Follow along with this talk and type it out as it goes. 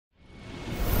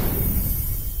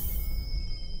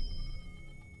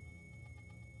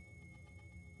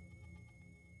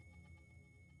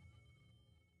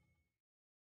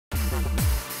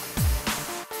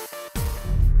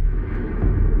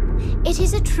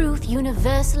is a truth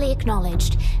universally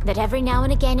acknowledged that every now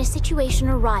and again a situation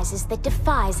arises that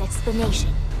defies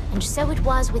explanation. And so it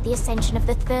was with the ascension of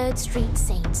the Third Street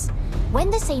Saints. When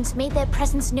the Saints made their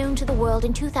presence known to the world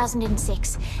in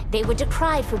 2006, they were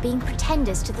decried for being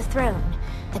pretenders to the throne.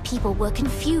 The people were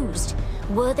confused.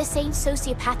 Were the Saints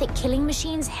sociopathic killing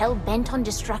machines hell-bent on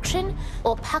destruction?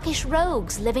 Or puckish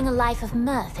rogues living a life of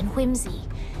mirth and whimsy?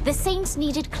 The Saints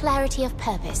needed clarity of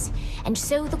purpose, and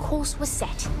so the course was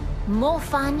set. More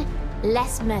fun,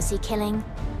 less mercy-killing.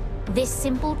 This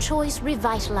simple choice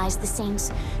revitalized the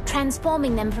Saints,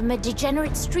 transforming them from a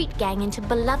degenerate street gang into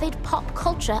beloved pop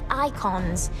culture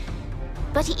icons.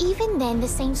 But even then, the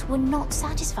Saints were not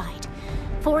satisfied.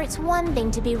 For it's one thing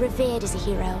to be revered as a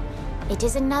hero, it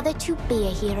is another to be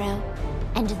a hero.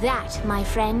 And that, my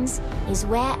friends, is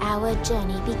where our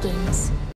journey begins.